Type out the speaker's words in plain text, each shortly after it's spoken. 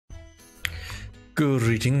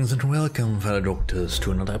Greetings and welcome, fellow doctors,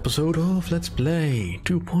 to another episode of Let's Play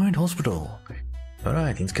 2 Point Hospital.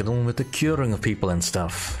 Alright, let's get on with the curing of people and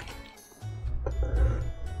stuff.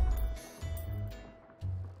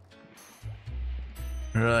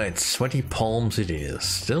 Right, sweaty palms it is,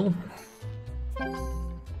 still. But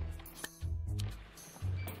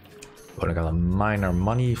I got a minor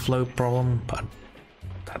money flow problem, but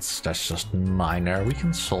that's just minor. We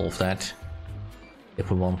can solve that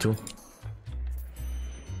if we want to.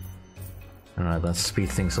 Alright, let's speed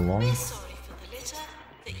things along.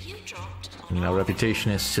 Our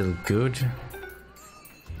reputation is still good.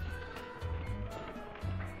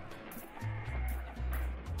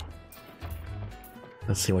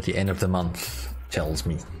 Let's see what the end of the month tells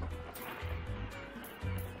me.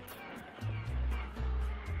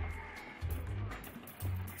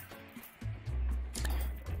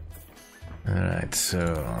 Alright,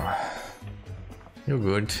 so you're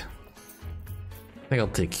good. I think I'll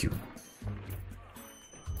take you.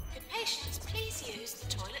 Good patients, please use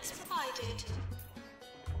the toilets provided.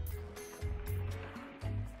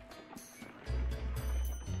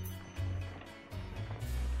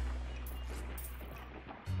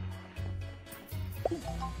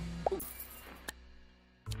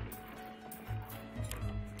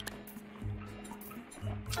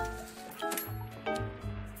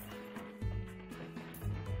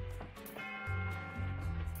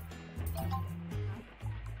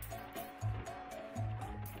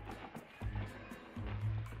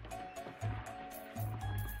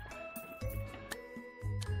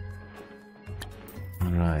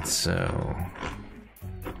 Right, so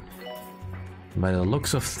by the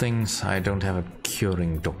looks of things, I don't have a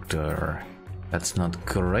curing doctor. That's not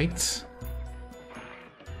great.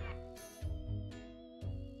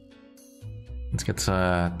 Let's get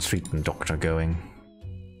a treatment doctor going.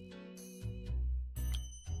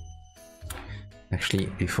 Actually,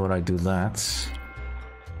 before I do that,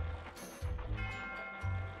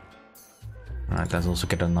 right, let's also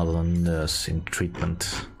get another nurse in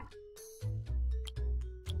treatment.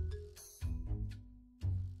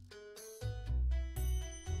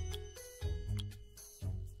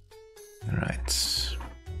 Right.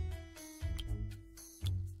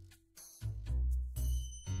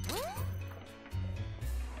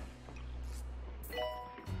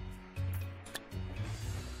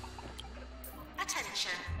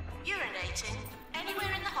 Attention, urinating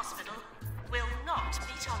anywhere in the hospital will not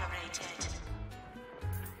be tolerated.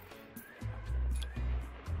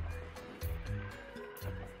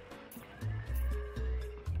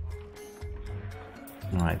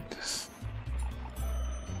 Right.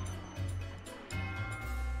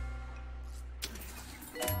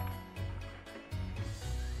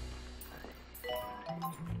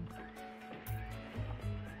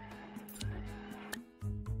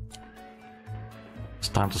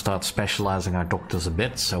 Time to start specializing our doctors a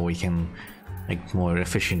bit so we can make more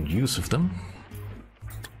efficient use of them.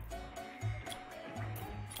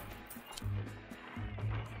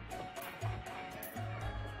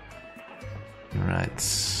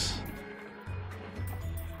 Right.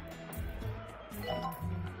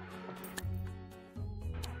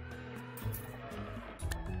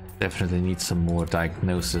 Definitely need some more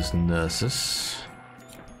diagnosis nurses.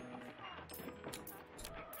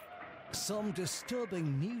 Some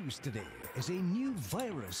disturbing news today as a new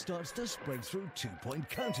virus starts to spread through 2 Point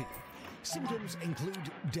County. Symptoms include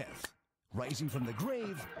death, rising from the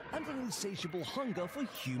grave, and an insatiable hunger for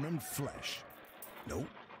human flesh. No,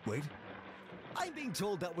 wait. I'm being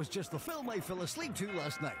told that was just the film I fell asleep to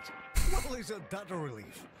last night. Well, isn't that a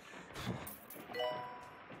relief?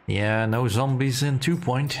 Yeah, no zombies in 2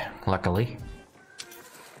 Point, luckily.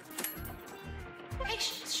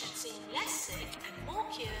 Patients should seem less sick and more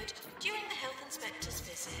cured during the health inspector's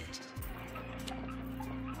visit.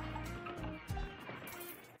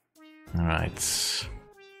 Alright.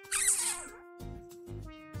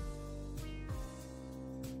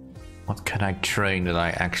 What can I train that I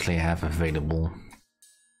actually have available?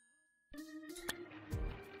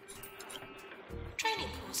 Training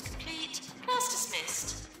course complete. Class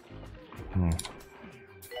dismissed.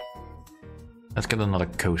 Let's get another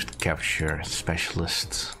coast capture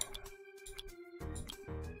specialist.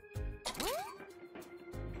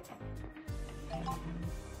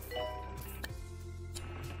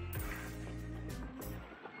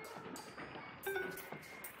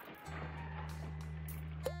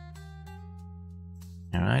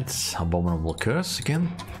 Alright, abominable curse again.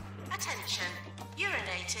 Attention,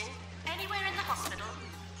 urinating anywhere in the hospital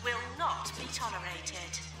will not be tolerated.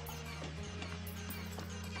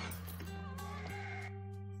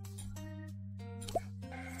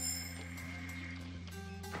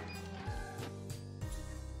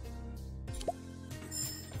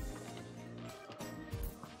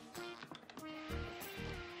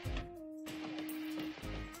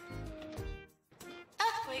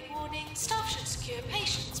 Warning, staff should secure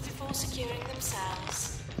patients before securing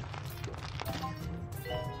themselves.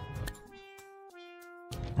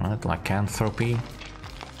 Right, lycanthropy.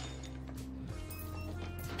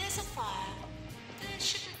 There's a fire. There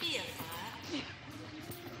shouldn't be a fire.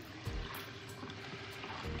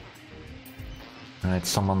 Alright,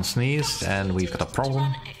 someone sneezed and we've got a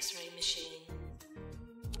problem. X-ray machine.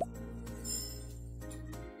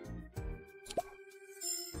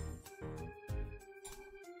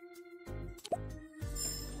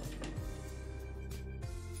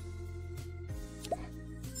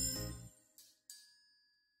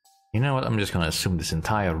 You know what, I'm just gonna assume this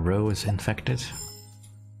entire row is infected.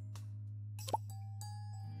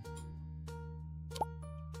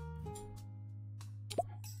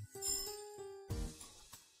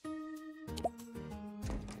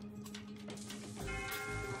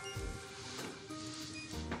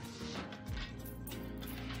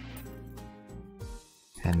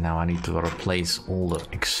 And now I need to replace all the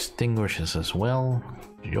extinguishers as well.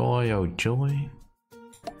 Joy, oh joy.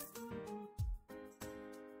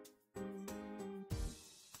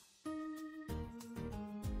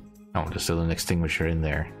 Oh, there's still an extinguisher in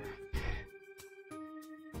there.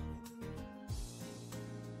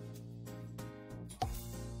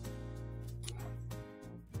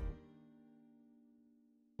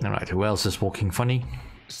 Alright, who else is walking funny?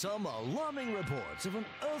 Some alarming reports of an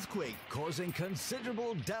earthquake causing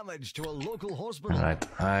considerable damage to a local hospital. Alright,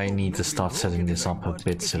 I need to start setting this up a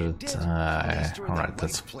bit so that... alright,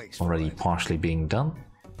 that's already partially being done.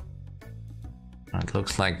 It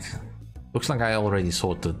looks like I already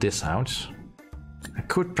sorted this out. I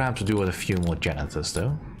could perhaps do with a few more janitors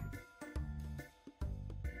though.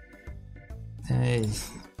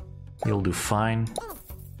 You'll do fine.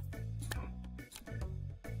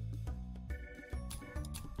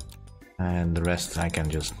 And the rest I can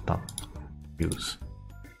just not use.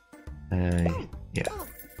 Yeah,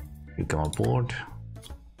 you come aboard.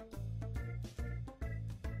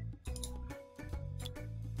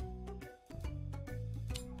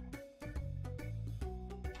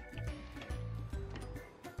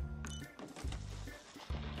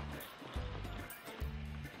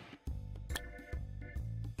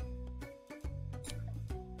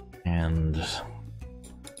 And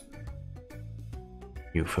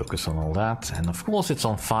you focus on all that, and of course it's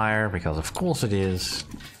on fire, because of course it is.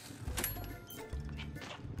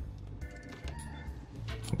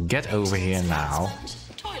 Get over here now.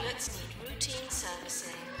 Toilets need routine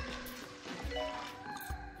servicing.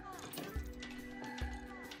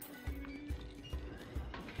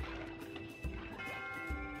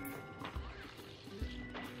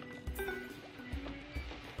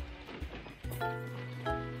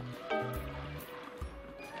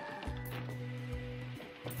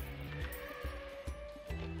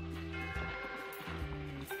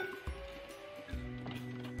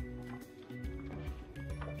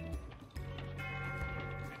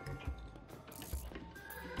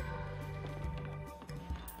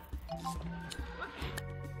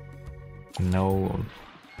 No.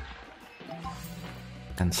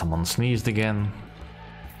 And someone sneezed again.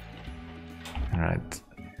 Alright.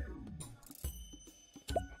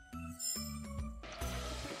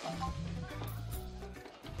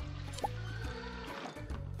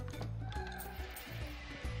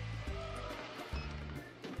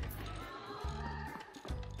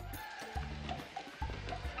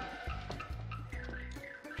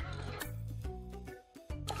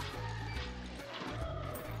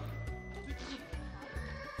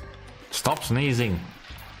 Stop sneezing.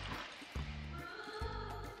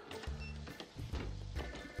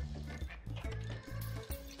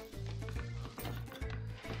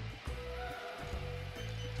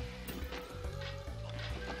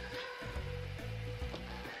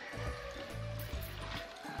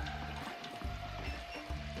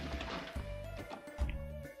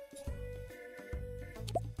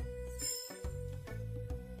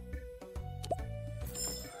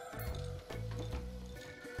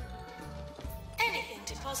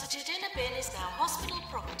 Deposited in a bin is now hospital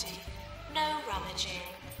property. No rummaging.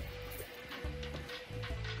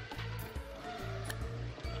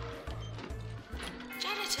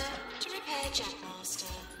 Janitor to repair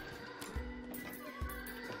Jackmaster.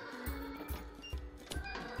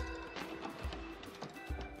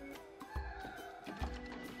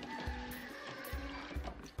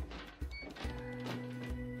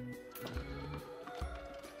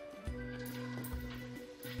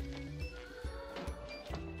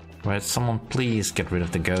 Right, someone please get rid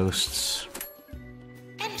of the ghosts.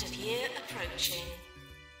 End of year approaching.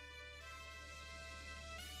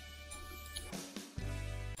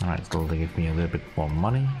 Alright, it'll give me a little bit more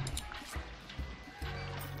money.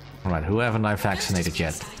 Alright, who haven't I vaccinated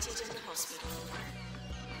yet? Sighted in the hospital.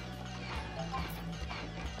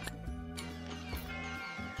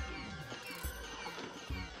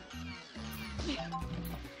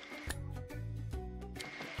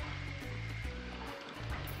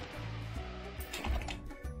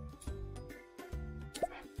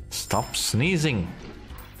 Stop sneezing!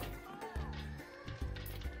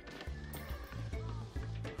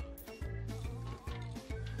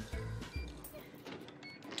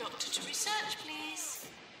 Doctor to research, please.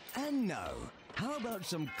 And now, how about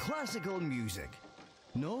some classical music?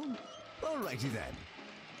 No? Alrighty then.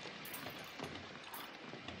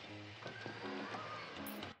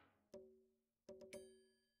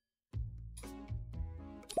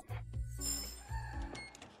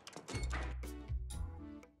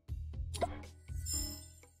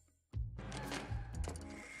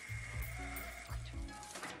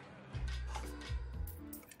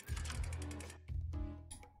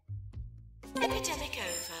 Epidemic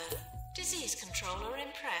over. Disease controller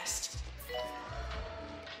impressed.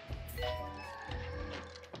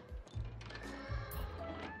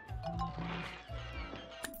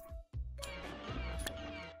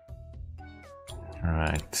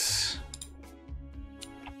 Alright.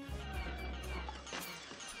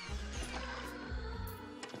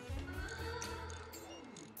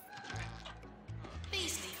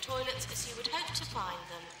 Please leave toilets as you would hope to find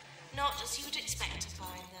them, not as you would expect to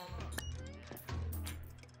find them.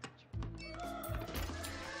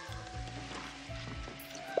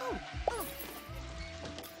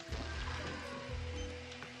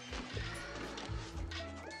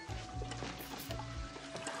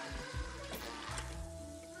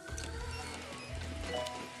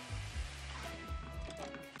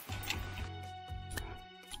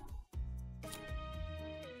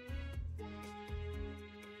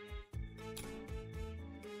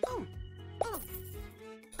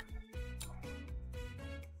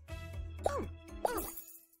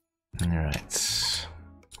 Alright.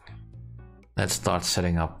 Let's start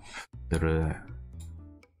setting up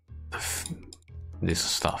this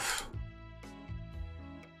stuff.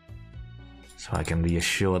 So I can be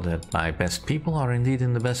assured that my best people are indeed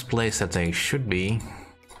in the best place that they should be.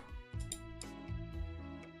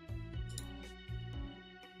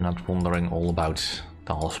 Not wondering all about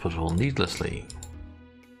the hospital needlessly.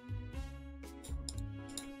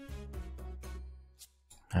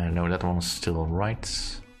 I know that one's still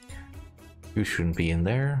right. You shouldn't be in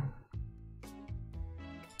there.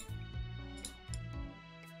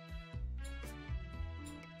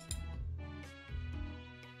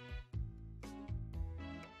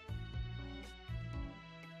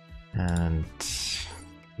 And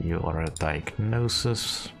you are a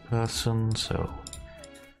diagnosis person, so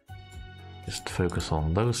just focus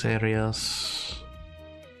on those areas.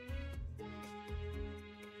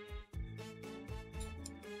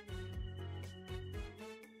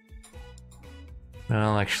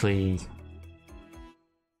 Well, actually,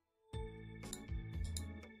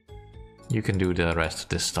 you can do the rest of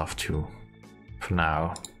this stuff too, for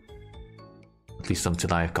now. At least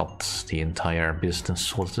until I've got the entire business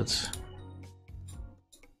sorted.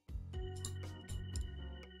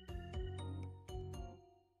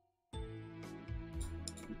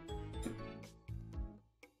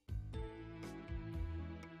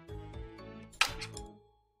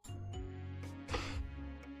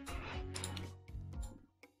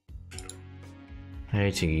 Hey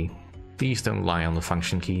Tiggy, please don't lie on the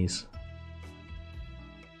function keys.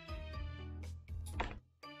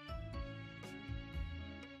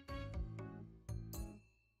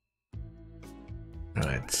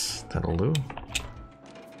 Right, that'll do.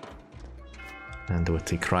 And with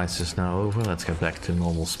the crisis now over, let's get back to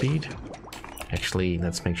normal speed. Actually,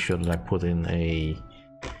 let's make sure that I put in a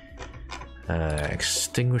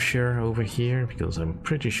extinguisher over here, because I'm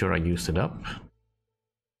pretty sure I used it up.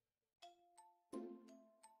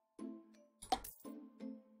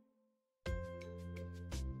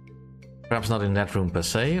 Perhaps not in that room per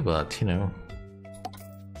se, but you know.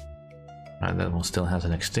 Right, that one still has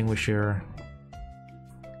an extinguisher.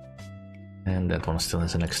 And that one still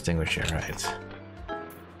has an extinguisher, right.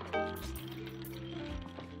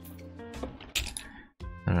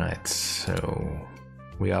 Alright, so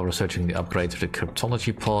we are researching the upgrade to the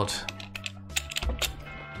cryptology pod.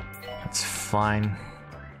 That's fine.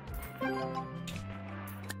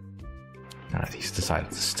 Alright, he's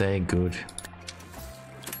decided to stay, good.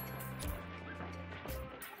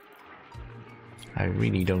 I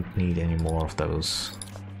really don't need any more of those.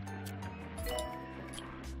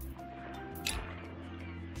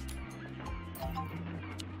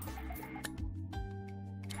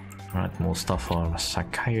 Alright, more stuff for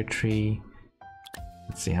psychiatry.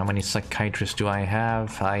 Let's see, how many psychiatrists do I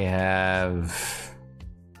have? I have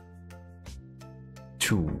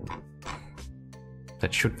 2.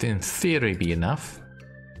 That should in theory be enough.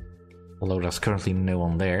 Although there's currently no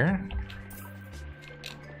one there.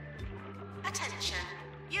 Attention.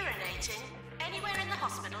 Urinating anywhere in the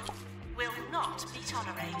hospital will not be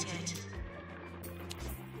tolerated.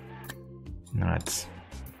 Right.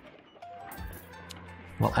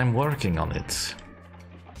 Well, I'm working on it.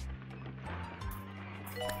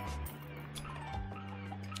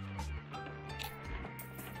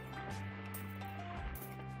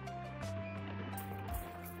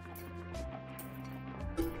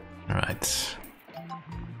 Right.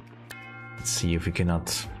 Let's see if we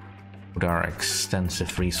cannot put our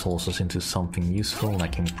extensive resources into something useful,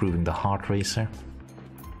 like improving the heart racer.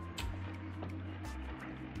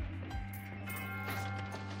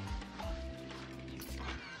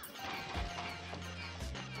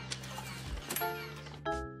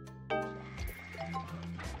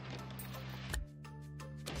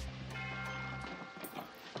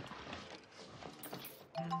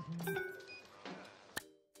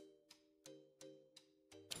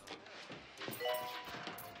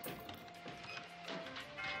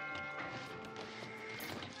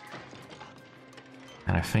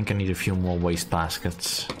 And I think I need a few more waste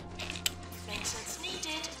baskets. Maintenance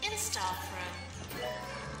needed in staff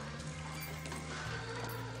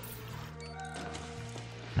room.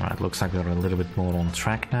 Alright, looks like we're a little bit more on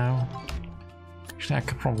track now. Actually, I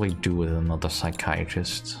could probably do with another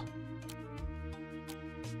psychiatrist.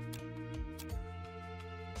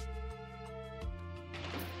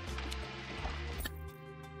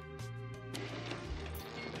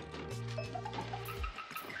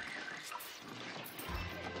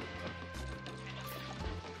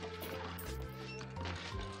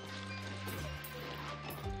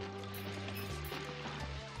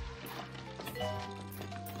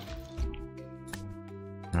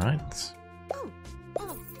 Right.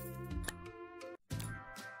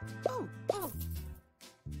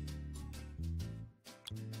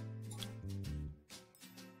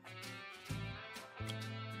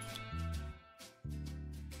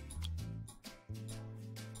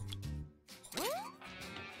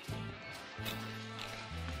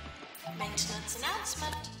 Maintenance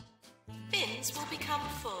announcement. Bins will become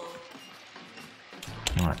full.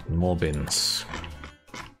 Alright, more bins.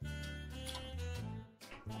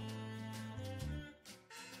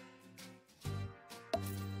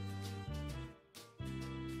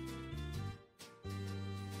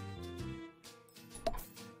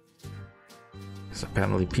 Because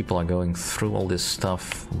apparently people are going through all this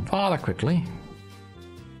stuff rather quickly.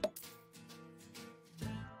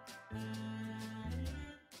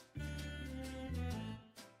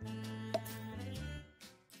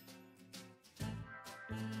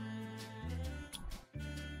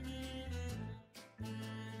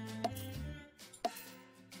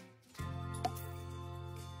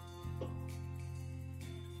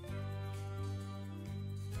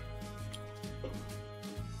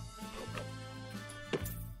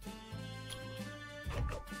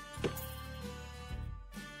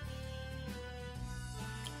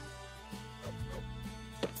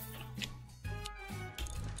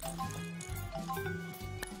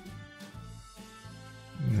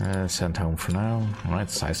 Sent home for now. Alright,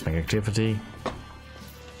 seismic activity.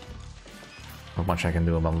 Not much I can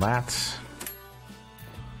do about that.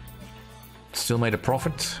 Still made a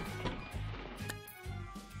profit.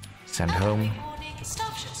 Sent home. Warning,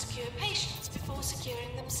 staff should secure patients before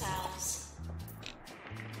securing themselves.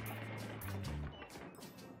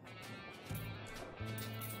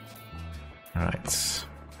 Alright.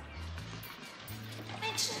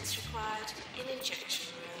 Maintenance required in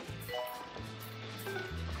injection room.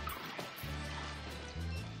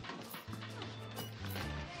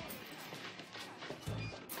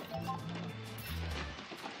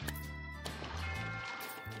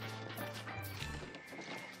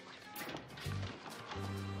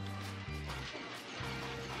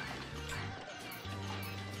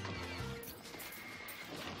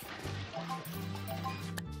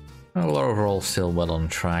 Well, overall, still well on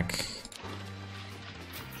track.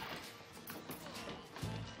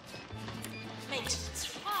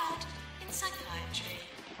 Maintenance required in psychiatry.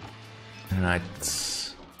 Right.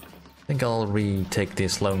 I think I'll retake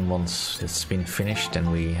this loan once it's been finished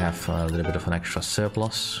and we have a little bit of an extra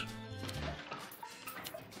surplus.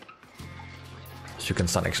 So you can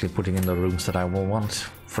start actually putting in the rooms that I will want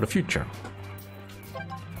for the future.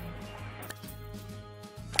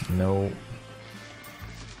 No.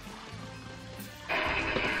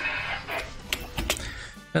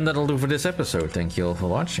 And that'll do for this episode. Thank you all for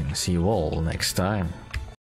watching. See you all next time.